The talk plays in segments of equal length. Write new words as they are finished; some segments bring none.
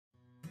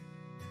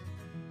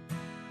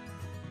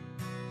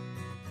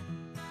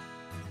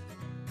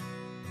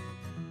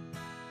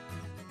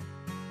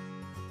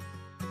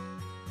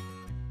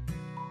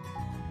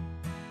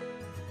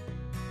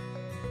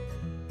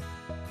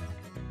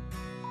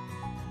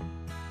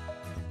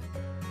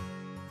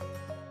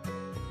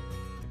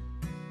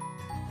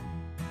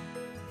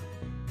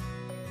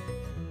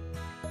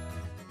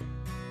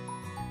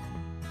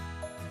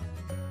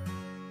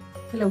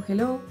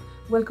Hello,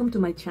 welcome to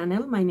my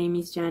channel. My name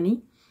is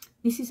Jani.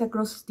 This is a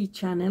cross-stitch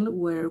channel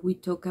where we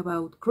talk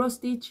about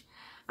cross-stitch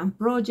and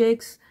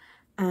projects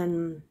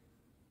and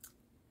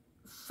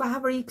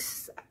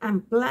fabrics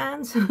and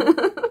plants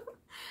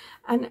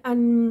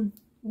and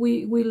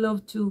we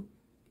love to,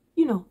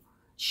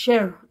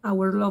 share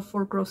our love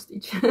for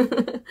cross-stitch.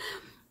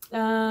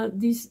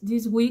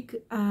 This week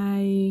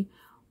I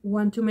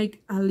want to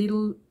make a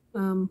little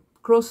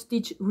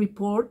cross-stitch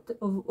report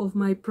of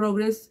my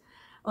progress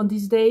on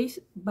these days,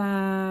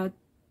 but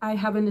I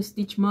haven't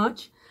stitched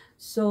much,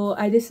 so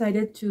I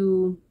decided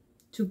to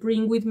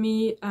bring with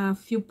me a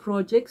few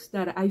projects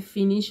that I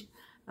finished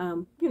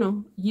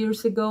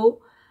years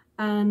ago.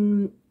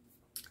 And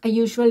I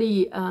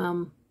usually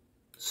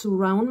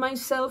surround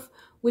myself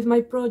with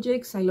my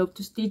projects. I love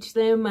to stitch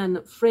them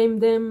and frame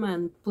them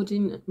and put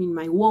in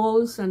my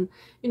walls and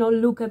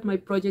look at my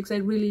projects. I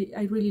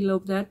really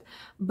love that.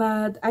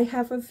 But I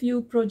have a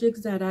few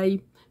projects that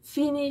I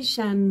finish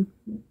and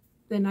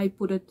then I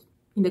put it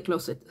in the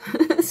closet.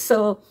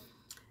 So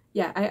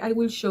yeah, I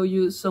will show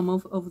you some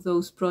of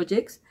those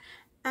projects.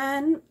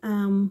 And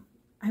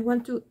I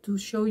want to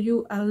show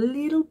you a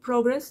little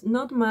progress,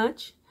 not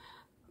much.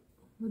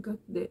 Oh my God,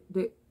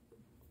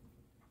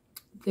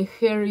 the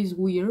hair is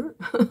weird.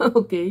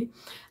 Okay,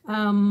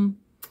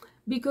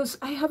 because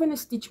I haven't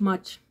stitched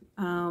much.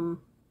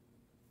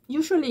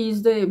 Usually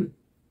is the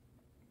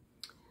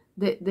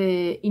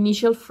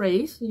initial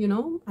phrase,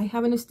 I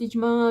haven't stitched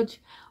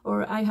much,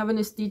 or I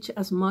haven't stitched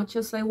as much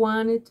as I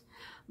wanted.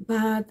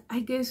 But I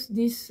guess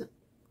this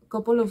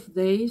couple of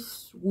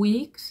days,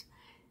 weeks,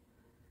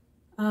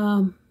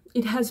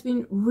 it has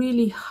been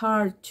really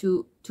hard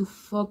to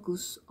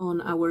focus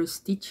on our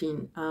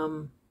stitching.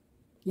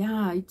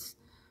 Yeah, it's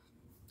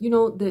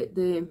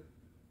the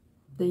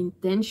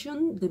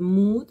intention, the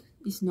mood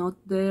is not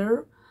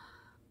there.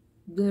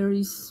 There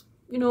is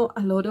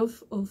a lot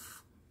of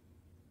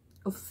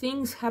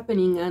things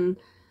happening, and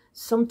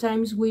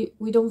sometimes we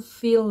don't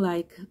feel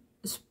like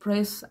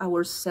express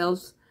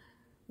ourselves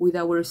with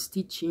our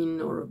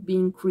stitching or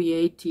being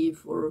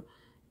creative, or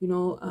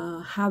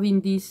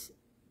having these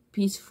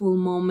peaceful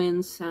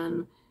moments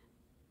and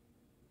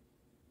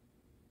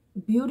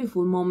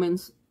beautiful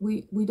moments.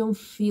 We don't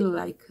feel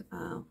like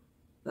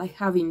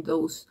having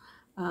those,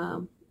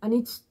 and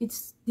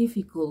it's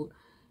difficult.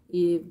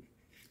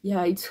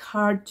 Yeah, it's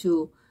hard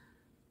to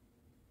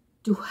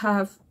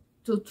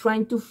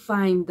trying to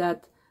find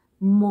that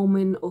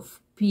moment of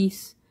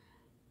peace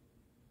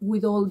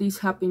with all this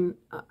happening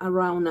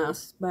around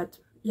us. But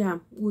yeah,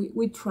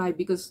 we try,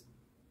 because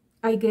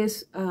I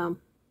guess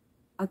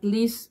at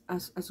least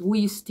as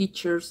we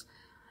stitchers,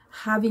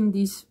 having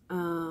this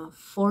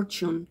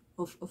fortune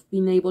of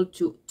being able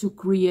to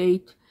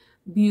create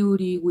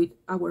beauty with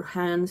our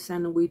hands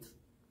and with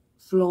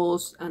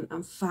floss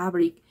and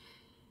fabric,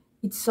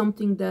 it's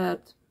something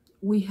that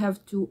we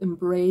have to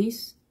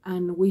embrace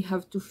and we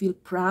have to feel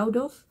proud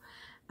of,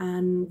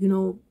 and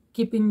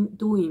keeping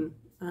doing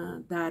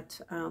that,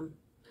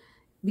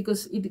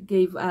 because it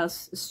gave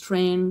us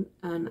strength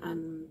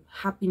and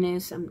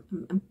happiness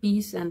and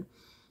peace. And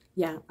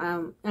yeah,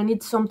 and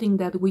it's something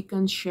that we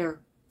can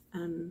share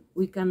and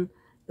we can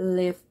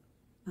live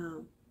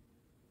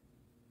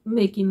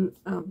making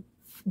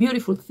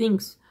beautiful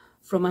things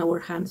from our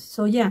hands.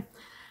 So yeah,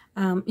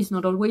 it's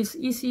not always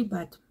easy,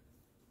 but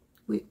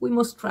we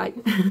must try.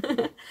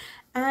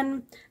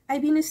 And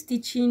I've been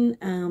stitching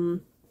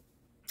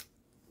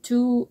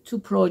two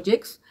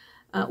projects.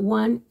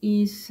 One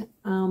is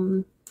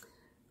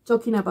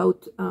talking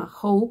about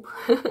hope,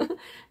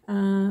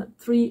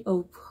 Tree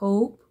of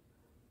Hope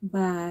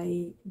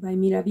by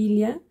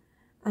Mirabilia,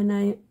 and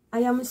I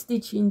am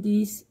stitching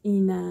this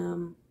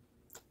in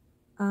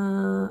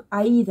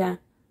Aida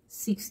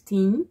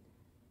 16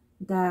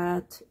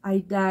 that I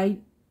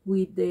dyed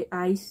with the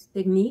ice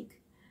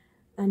technique,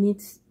 and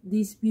it's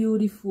this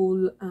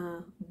beautiful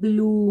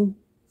blue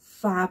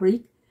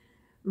fabric,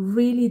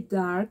 really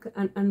dark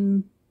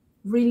and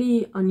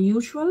really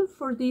unusual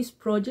for this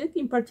project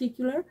in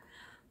particular.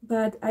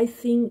 But I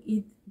think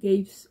it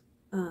gives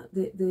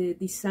the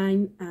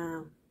design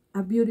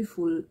a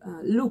beautiful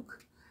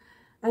look,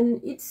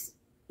 and it's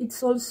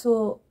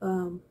also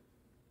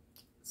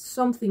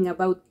something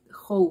about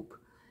hope,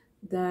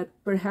 that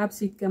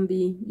perhaps it can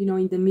be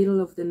in the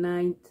middle of the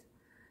night,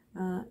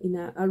 in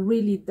a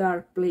really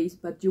dark place,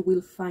 but you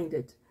will find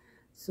it.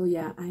 So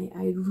yeah,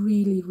 I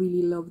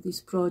really love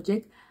this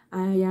project.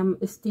 I am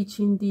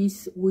stitching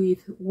this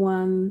with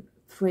one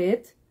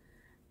thread.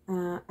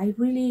 I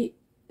really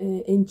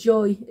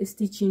enjoy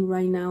stitching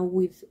right now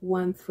with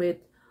one thread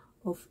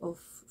of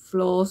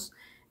floss,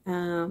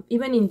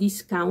 even in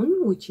this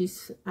count, which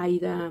is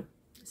Aida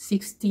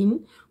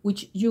 16,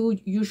 which you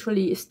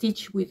usually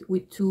stitch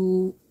with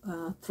two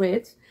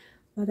threads.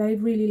 But I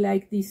really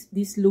like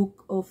this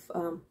look of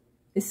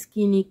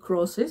skinny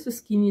crosses,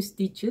 skinny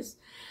stitches,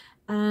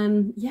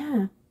 and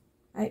yeah,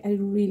 I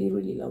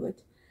really love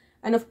it.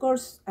 And of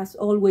course, as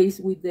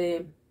always with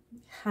the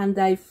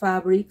hand-dyed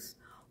fabrics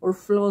or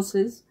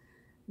flosses,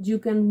 you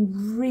can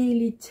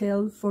really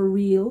tell for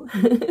real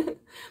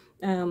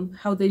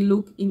how they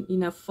look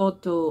in a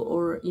photo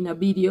or in a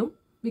video,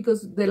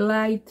 because the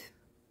light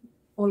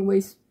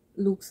always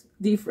looks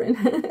different.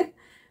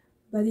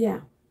 But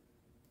yeah,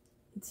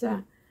 it's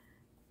a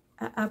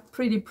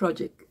pretty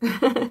project.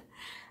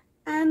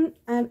 And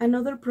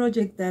another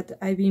project that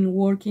I've been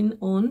working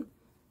on,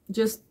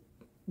 just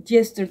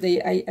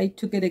yesterday I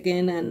took it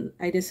again and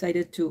I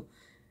decided to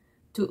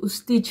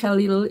stitch a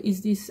little,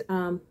 is this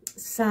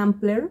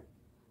sampler.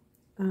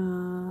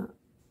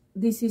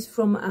 This is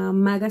from a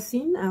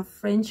magazine, a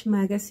French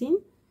magazine.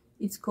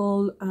 It's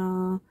called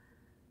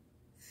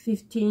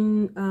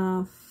 15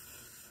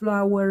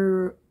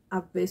 flower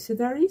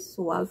abecedaries,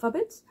 so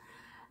alphabets.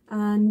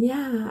 And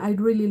yeah, I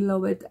really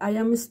love it. I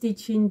am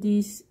stitching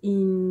this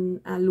in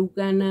a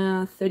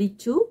Lugana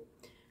 32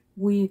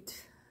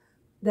 with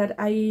that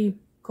I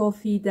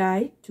coffee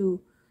dye to,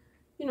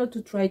 you know,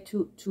 to try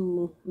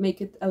to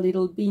make it a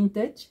little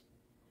vintage.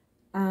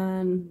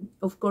 And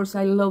of course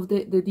I love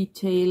the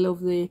detail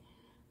of the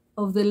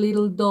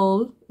little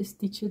doll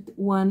stitched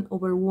 1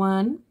 over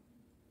 1,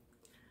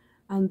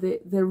 and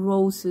the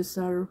roses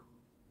are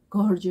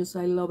gorgeous.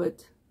 I love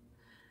it.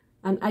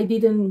 And I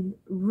didn't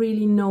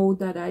really know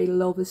that I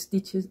love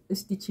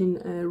stitching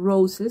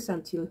roses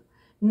until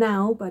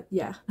now, but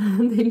yeah,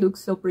 they look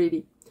so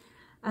pretty.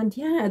 And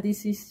yeah,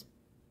 this is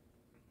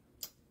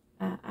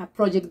a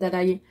project that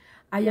I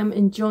am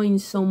enjoying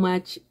so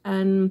much.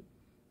 And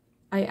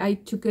I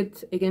took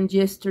it again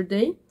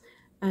yesterday,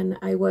 and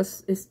I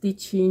was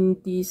stitching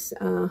this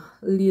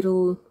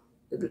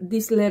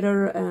this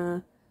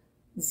letter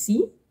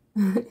Z.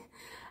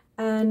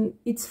 And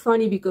it's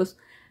funny because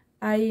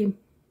I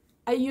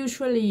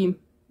usually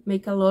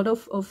make a lot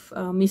of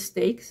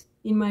mistakes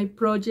in my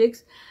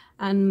projects,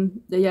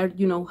 and they are,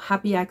 you know,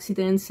 happy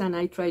accidents, and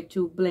I try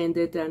to blend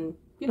it, and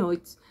you know,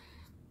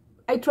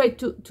 I try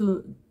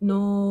to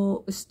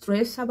no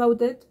stress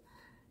about it.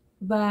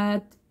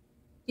 But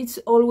it's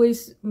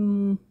always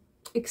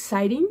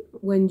exciting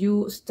when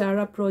you start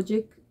a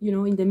project, you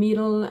know, in the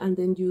middle, and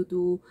then you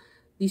do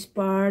this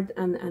part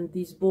and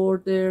this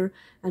border,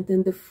 and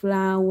then the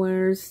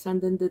flowers,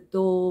 and then the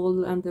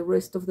doll, and the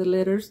rest of the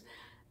letters,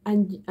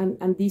 and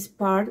this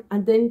part,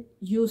 and then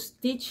you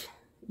stitch,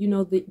 you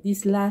know,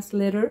 this last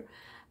letter,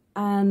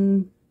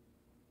 and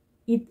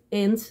it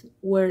ends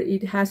where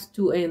it has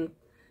to end.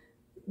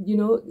 You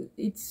know,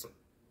 it's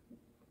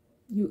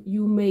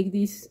you make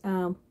this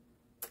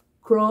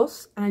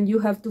cross, and you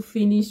have to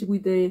finish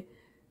with the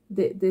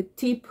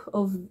tip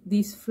of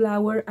this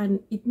flower,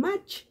 and it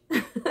match.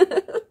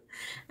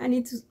 And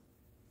it's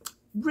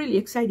really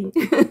exciting.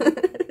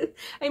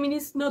 I mean,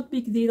 it's not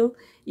big deal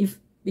if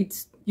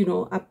it's, you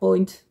know, a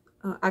point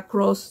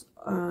across,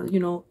 you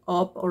know,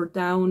 up or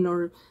down,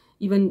 or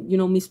even, you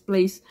know,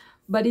 misplaced.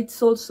 But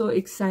it's also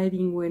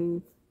exciting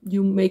when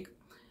you make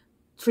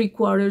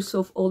 3/4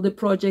 of all the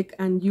project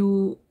and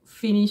you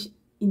finish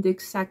in the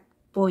exact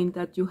point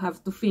that you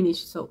have to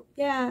finish. So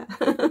yeah.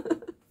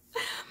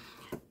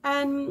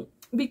 And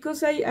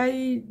because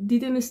I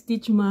didn't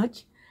stitch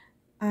much,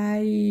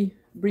 I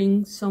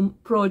bring some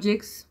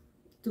projects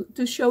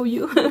to show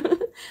you.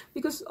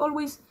 Because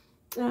always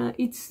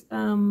it's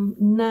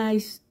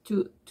nice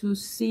to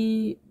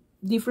see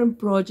different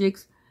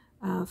projects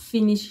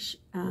finish,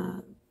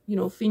 you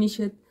know, finish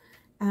it,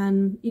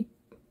 and it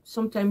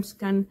sometimes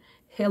can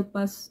help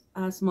us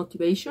as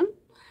motivation.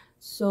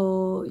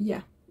 So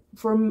yeah,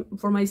 for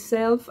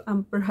myself,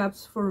 and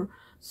perhaps for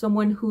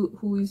someone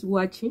who is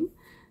watching.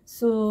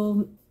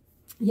 So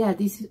yeah,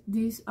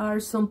 these are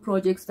some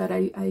projects that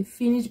I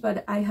finished,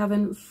 but I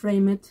haven't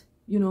framed it,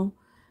 you know.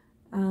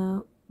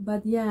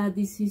 But yeah,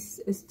 this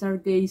is a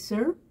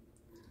Stargazer,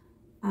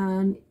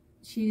 and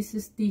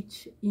she's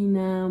stitched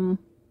in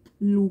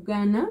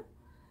Lugana.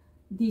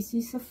 This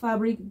is a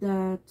fabric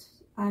that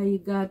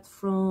I got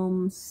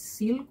from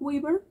Silk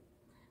Weaver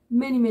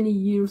many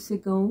years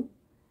ago.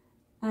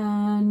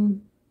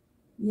 And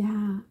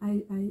yeah,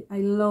 I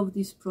love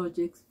these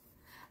projects.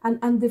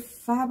 And the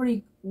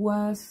fabric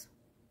was,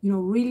 you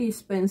know, really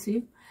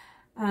expensive,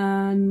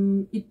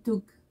 and it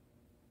took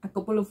a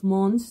couple of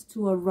months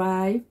to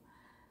arrive.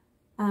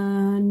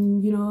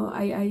 And you know,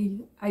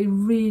 I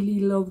really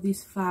love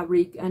this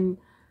fabric, and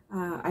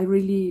I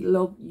really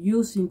love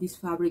using this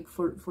fabric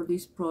for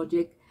this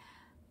project.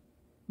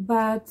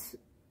 But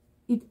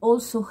it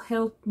also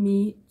helped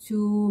me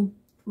to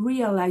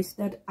realize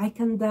that I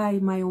can dye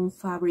my own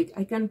fabric.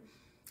 I can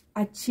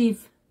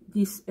achieve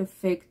this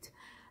effect.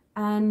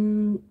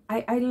 And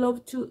I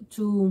love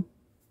to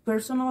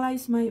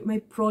personalize my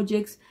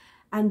projects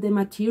and the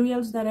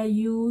materials that I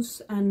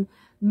use, and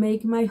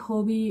make my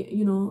hobby,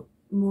 you know,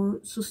 more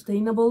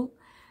sustainable.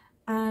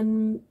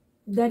 And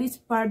that is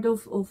part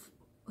of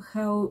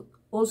how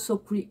also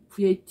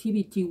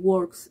creativity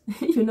works.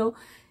 You know,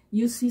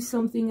 you see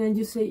something and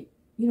you say,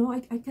 you know,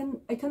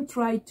 I can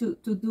try to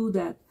do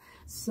that.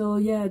 So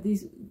yeah,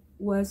 this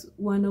was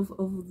one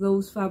of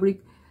those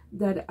fabric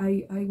that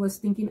I was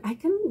thinking, I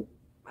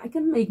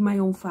can make my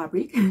own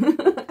fabric.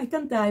 I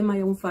can dye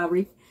my own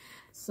fabric.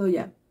 So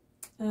yeah,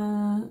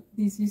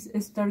 this is a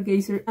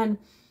Stargazer. And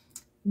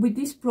with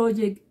this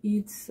project,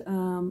 it's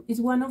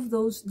one of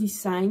those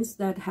designs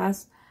that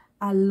has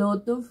a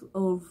lot of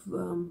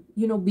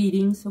you know,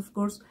 beadings, of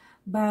course,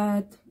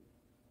 but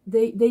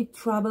they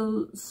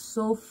travel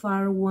so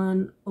far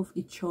one of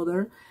each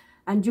other,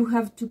 and you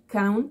have to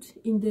count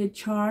in the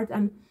chart,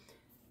 and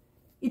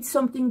it's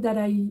something that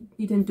I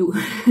didn't do.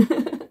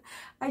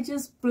 I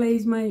just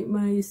place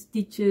my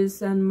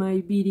stitches and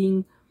my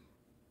beading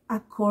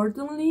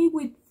accordingly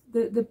with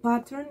the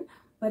pattern,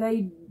 but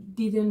I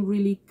didn't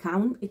really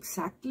count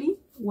exactly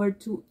where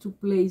to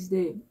place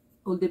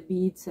all the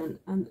beads and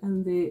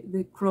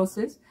the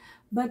crosses,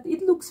 but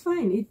it looks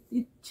fine.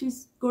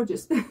 She's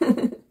gorgeous.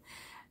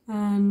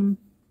 And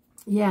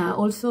yeah,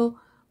 also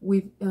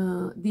with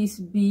these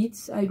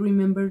beads, I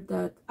remember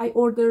that I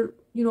ordered,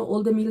 you know,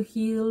 all the mill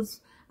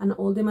heels and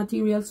all the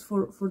materials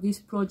for this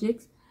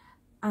project,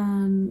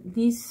 and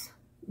these,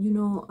 you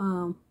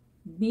know,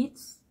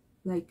 beads,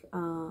 like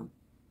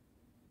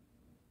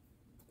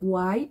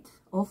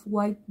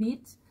off-white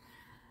beads,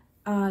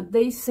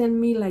 they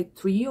send me like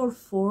 3 or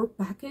 4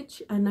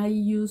 package, and I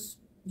use,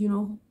 you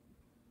know,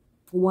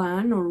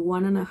 1 or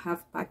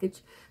 1.5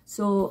 package,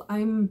 so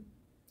I'm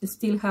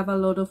still have a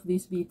lot of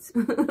these beads.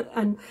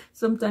 And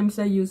sometimes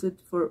I use it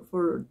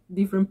for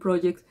different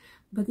projects.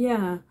 But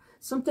yeah,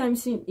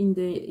 sometimes in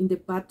the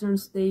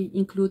patterns they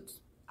include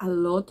a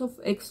lot of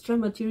extra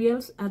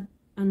materials, and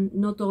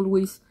not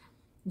always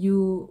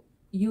you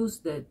use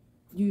that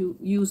you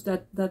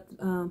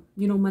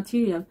know,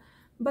 material,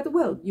 but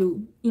well,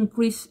 you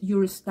increase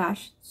your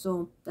stash,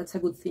 so that's a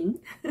good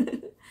thing.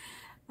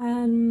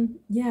 And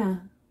yeah,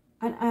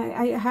 and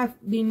I have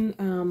been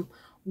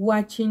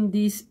watching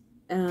this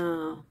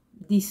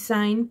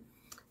design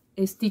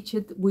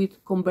stitched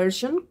with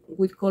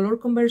color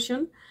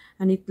conversion,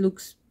 and it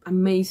looks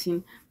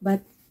amazing.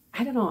 But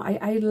I don't know,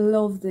 I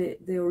love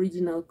the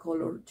original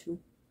color too.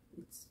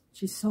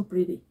 She's so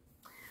pretty.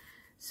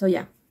 So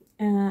yeah,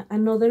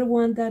 another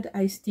one that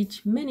I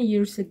stitched many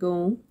years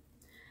ago,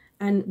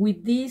 and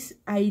with this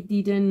I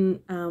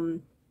didn't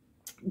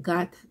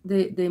got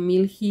the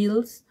mill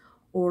heels,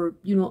 or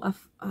you know,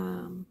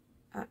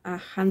 a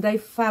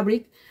hand-dyed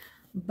fabric,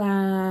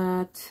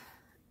 but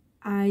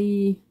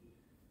I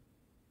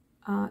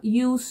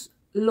use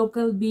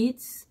local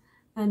beads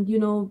and, you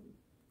know,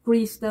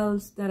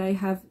 crystals that I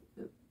have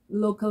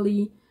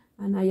locally,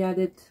 and I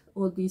added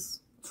all this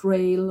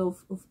trail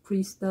of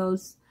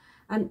crystals.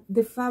 And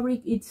the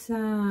fabric, it's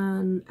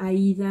an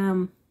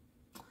Aida,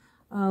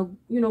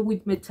 you know,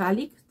 with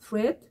metallic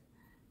thread,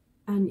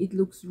 and it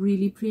looks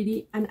really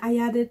pretty. And I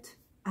added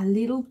a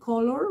little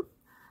color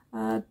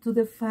to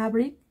the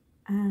fabric,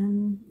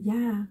 and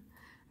yeah,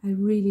 I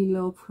really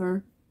love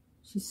her.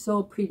 She's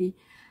so pretty.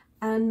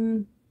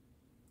 And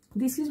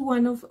this is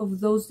one of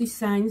those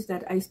designs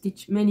that I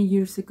stitched many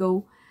years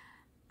ago,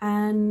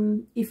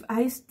 and if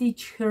I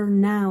stitch her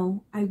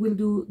now, I will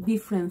do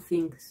different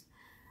things.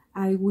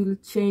 I will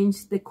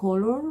change the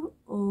color,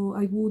 or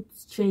I would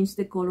change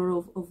the color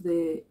of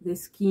the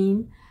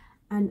skin,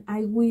 and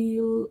I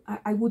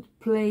would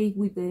play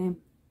with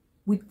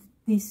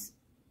this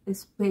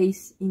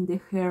space in the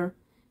hair,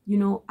 you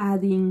know,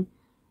 adding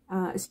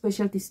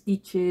specialty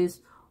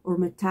stitches or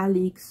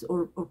metallics,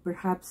 or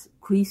perhaps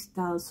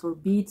crystals or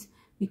beads,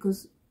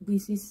 because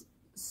this is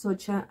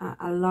such a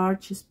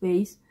large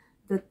space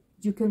that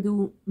you can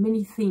do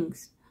many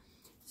things.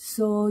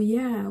 So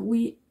yeah,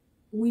 we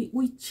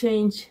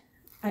change.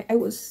 I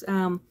was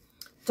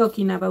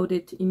talking about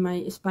it in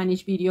my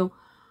Spanish video.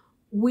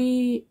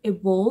 We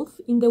evolve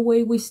in the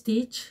way we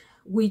stitch.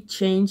 We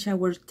change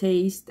our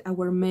taste,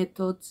 our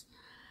methods.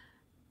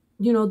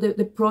 You know,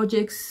 the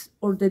projects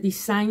or the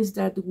designs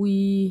that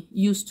we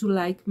used to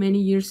like many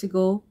years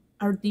ago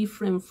are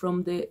different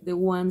from the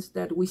ones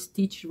that we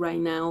stitch right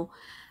now.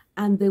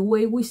 And the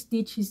way we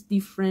stitch is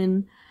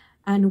different,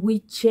 and we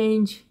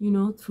change, you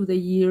know, through the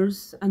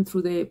years and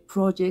through the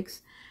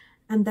projects.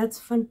 And that's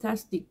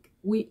fantastic.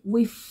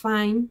 We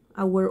find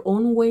our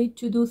own way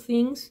to do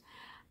things,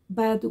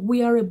 but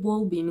we are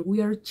evolving,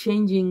 we are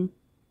changing,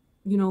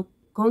 you know,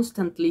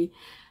 constantly.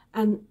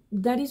 And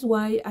that is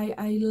why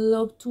I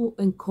love to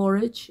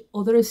encourage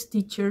other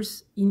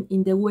stitchers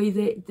in the way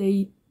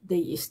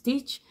they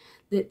stitch,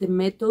 the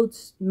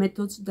methods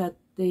that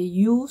they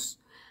use,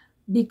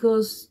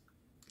 because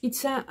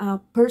it's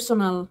a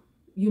personal,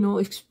 you know,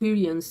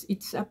 experience.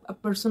 It's a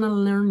personal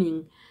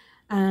learning,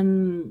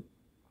 and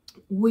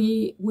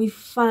we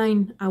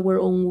find our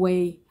own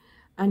way,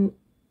 and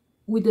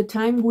with the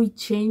time we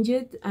change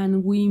it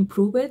and we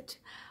improve it,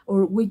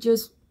 or we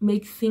just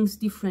make things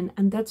different,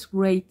 and that's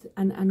great,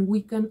 and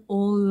we can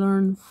all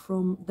learn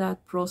from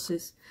that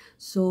process.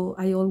 So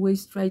I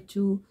always try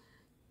to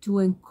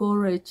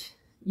encourage,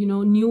 you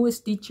know, new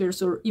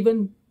stitchers, or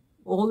even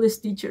all the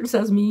stitchers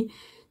as me,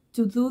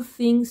 to do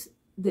things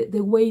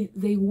the way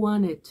they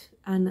want it,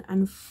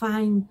 and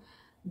find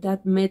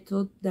that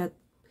method that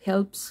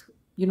helps,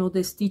 you know,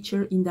 the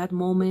stitcher in that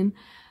moment.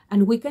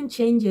 And we can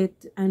change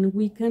it, and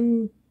we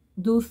can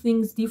do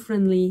things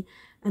differently,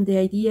 and the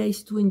idea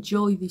is to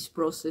enjoy this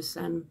process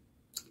and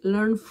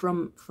learn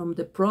from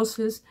the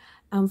process,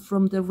 and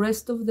from the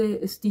rest of the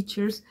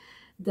stitchers,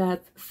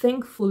 that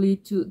thankfully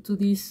to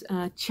these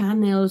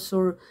channels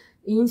or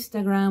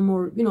Instagram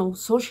or, you know,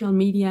 social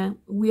media,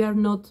 we are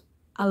not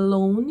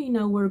alone in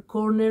our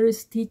corner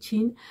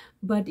stitching,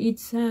 but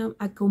it's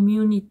a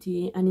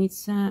community, and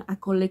it's a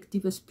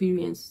collective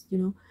experience, you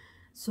know.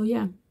 So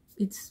yeah,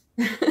 it's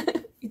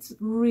it's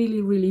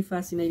really, really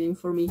fascinating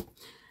for me.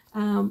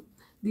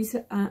 This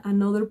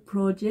another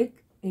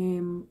project.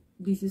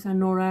 This is a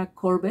Nora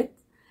Corbett,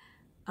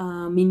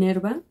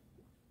 Minerva,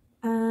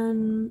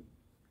 and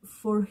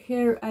for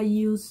her I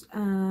use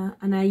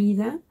an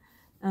Aida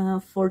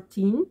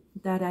 14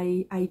 that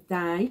I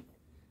dyed,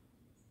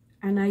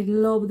 and I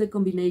love the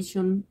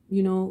combination,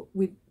 you know,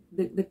 with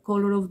the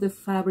color of the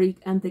fabric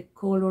and the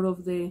color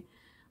of the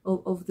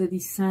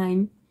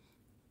design.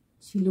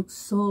 She looks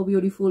so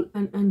beautiful.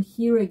 And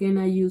here again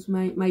I use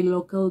my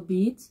local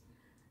beads,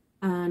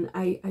 and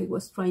I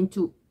was trying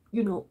to,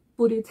 you know,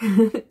 put it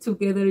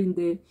together in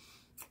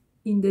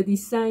the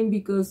design,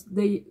 because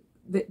the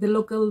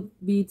local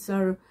beads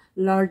are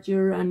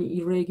larger and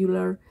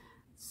irregular.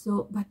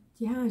 So, but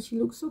yeah, she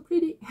looks so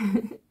pretty.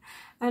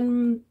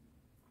 And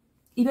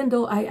even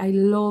though I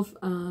love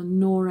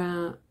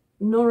Nora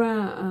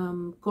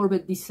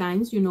Corbett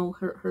designs, you know,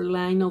 her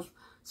line of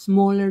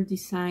smaller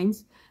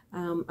designs,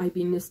 I've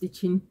been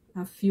stitching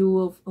a few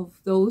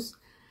of those.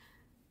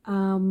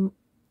 I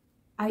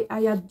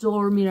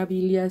adore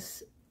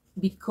Mirabilias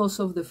because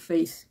of the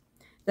face.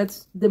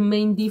 That's the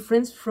main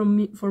difference for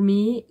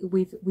me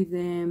with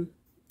the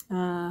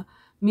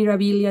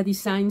Mirabilia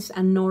designs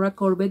and Nora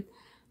Corbett.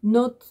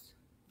 Not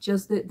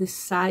just the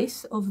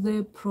size of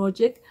the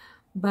project,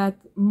 but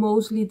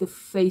mostly the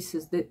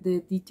faces,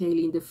 the detail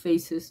in the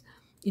faces.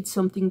 It's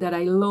something that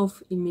I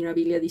love in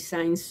Mirabilia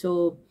designs.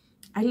 So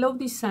I love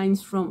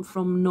designs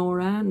from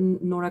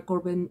Nora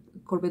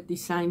Corbett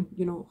design,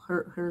 you know,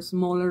 her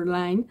smaller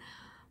line,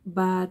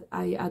 but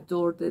I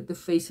adore the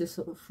faces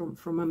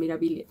from a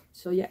Mirabilia.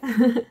 So yeah.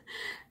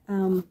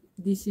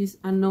 This is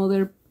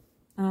another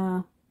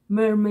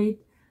mermaid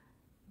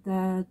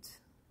that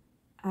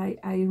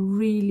I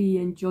really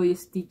enjoy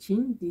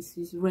stitching. This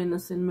is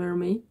Renaissance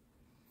Mermaid,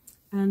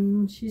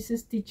 and she's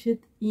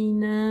stitched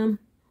in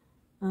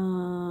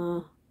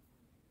a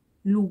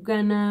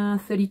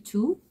Lugana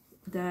 32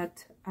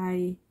 that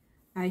I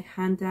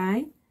hand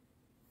dye.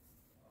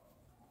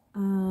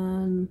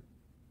 And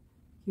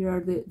here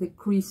are the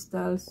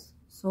crystals,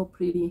 so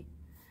pretty.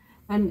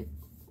 And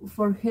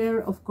for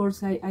her, of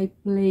course, I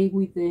play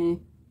with the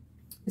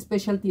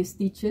specialty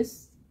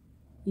stitches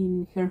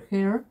in her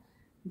hair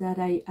that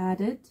I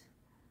added,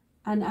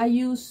 and I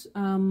use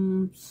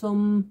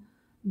some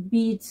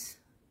beads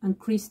and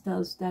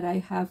crystals that I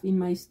have in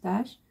my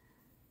stash.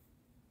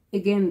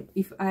 Again,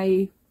 if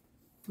I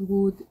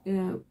will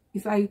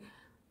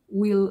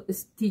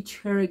stitch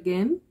her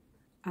again,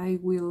 I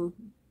will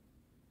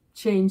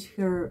change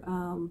her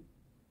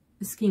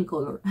skin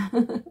color.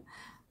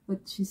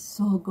 But she's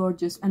so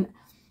gorgeous. And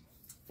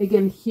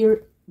again,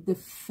 here the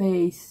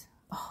face,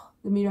 oh,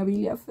 the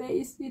Mirabilia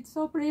face, it's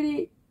so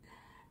pretty.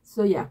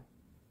 So yeah,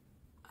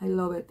 I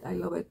love it, I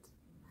love it.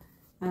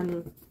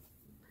 And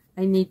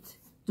I need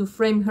to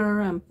frame her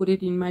and put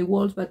it in my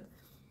walls, but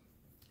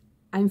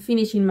I'm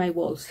finishing my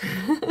walls.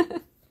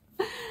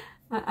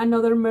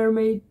 Another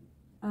mermaid,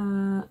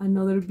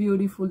 another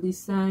beautiful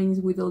designs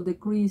with all the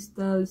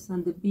crystals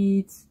and the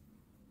beads.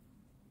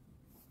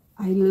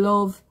 I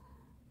love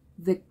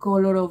the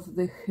color of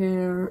the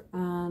hair,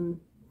 and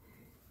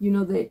you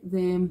know,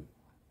 the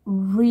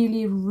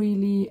really,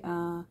 really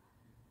a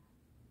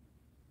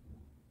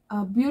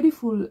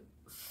beautiful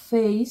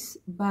face,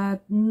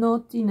 but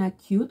not in a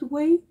cute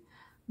way,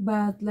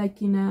 but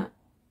like in a,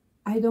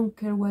 I don't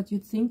care what you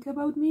think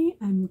about me,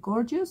 I'm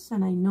gorgeous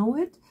and I know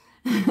it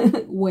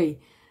way.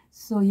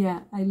 So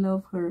yeah, I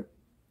love her.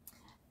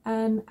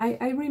 And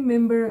I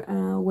remember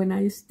when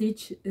I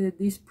stitched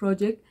this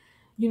project,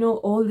 you know,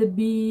 all the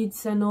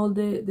beads and all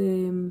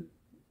the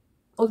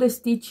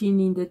stitching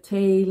in the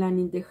tail and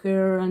in the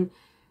hair, and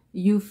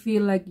you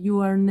feel like you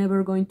are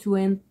never going to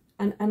end.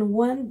 And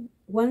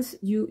once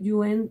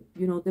you end,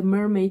 you know, the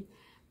mermaid,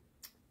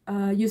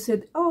 you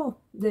said, oh,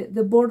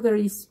 the border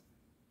is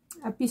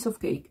a piece of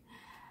cake.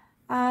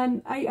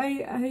 And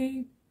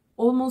I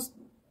almost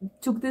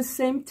took the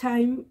same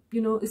time,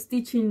 you know,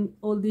 stitching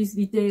all these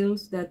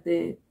details that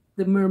the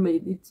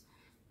mermaid.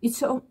 It's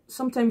so,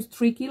 sometimes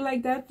tricky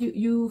like that.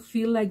 You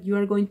feel like you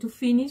are going to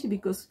finish,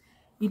 because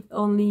you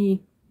only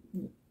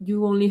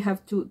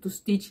have to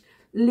stitch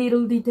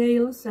little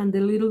details, and the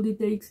little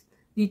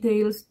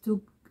details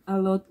took a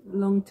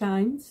long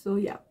time. So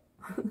yeah.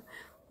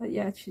 But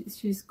yeah,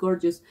 she's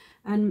gorgeous,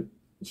 and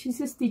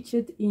she's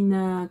stitched in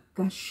a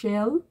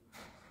cashel.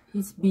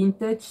 It's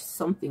vintage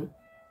something,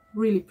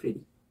 really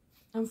pretty.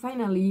 And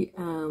finally,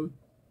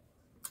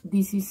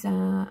 this is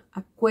a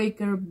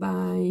Quaker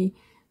by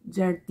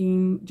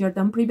Jardin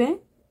Privé.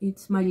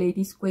 It's My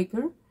Lady's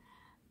Quaker.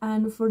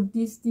 And for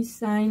this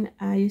design,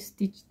 I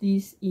stitched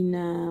this in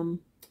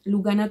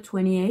Lugana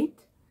 28.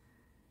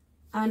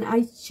 And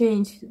I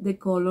changed the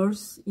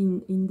colors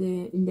in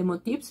the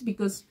motifs,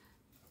 because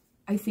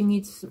I think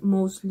it's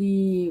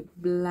mostly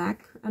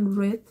black and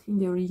red in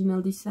the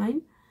original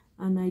design,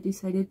 and I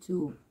decided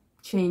to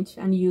change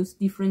and use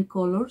different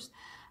colors.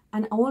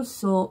 And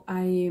also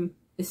I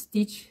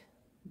stitch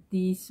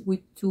this with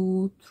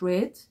 2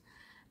 threads,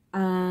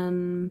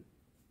 and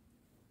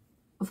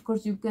of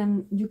course you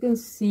can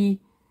see,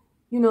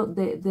 you know,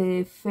 the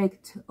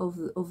effect of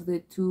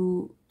the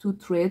two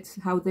threads,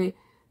 how the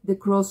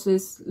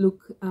crosses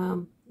look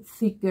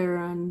thicker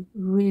and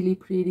really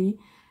pretty.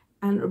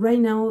 And right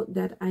now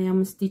that I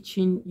am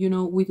stitching, you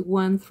know, with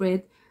 1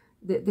 thread,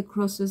 the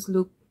crosses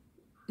look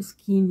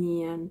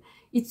skinny, and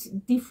it's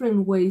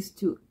different ways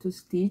to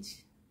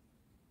stitch.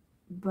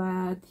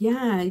 But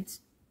yeah,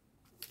 it's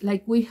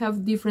like we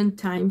have different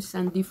times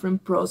and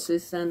different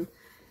process, and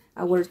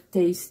our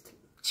taste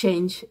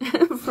change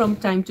from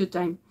time to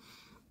time.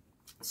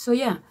 So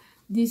yeah,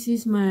 this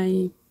is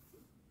my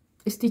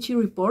stitching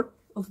report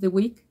of the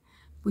week,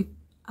 with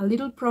a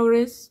little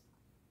progress,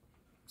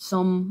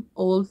 some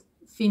old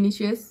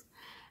finishes,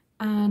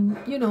 and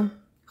you know,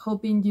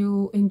 hoping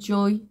you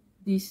enjoy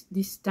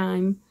this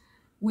time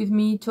with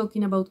me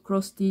talking about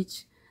cross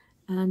stitch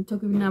and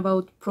talking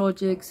about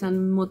projects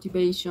and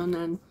motivation.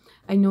 And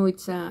I know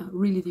it's a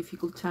really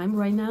difficult time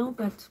right now,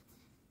 but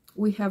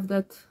we have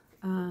that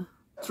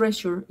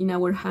treasure in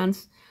our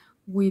hands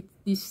with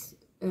this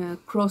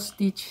cross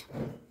stitch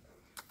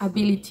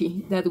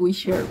ability that we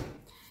share.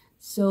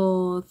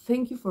 So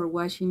thank you for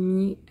watching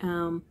me.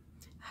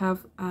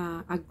 Have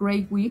a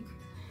great week.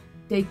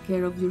 Take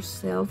care of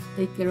yourself,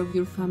 take care of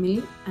your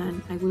family,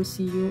 and I will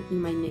see you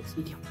in my next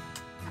video.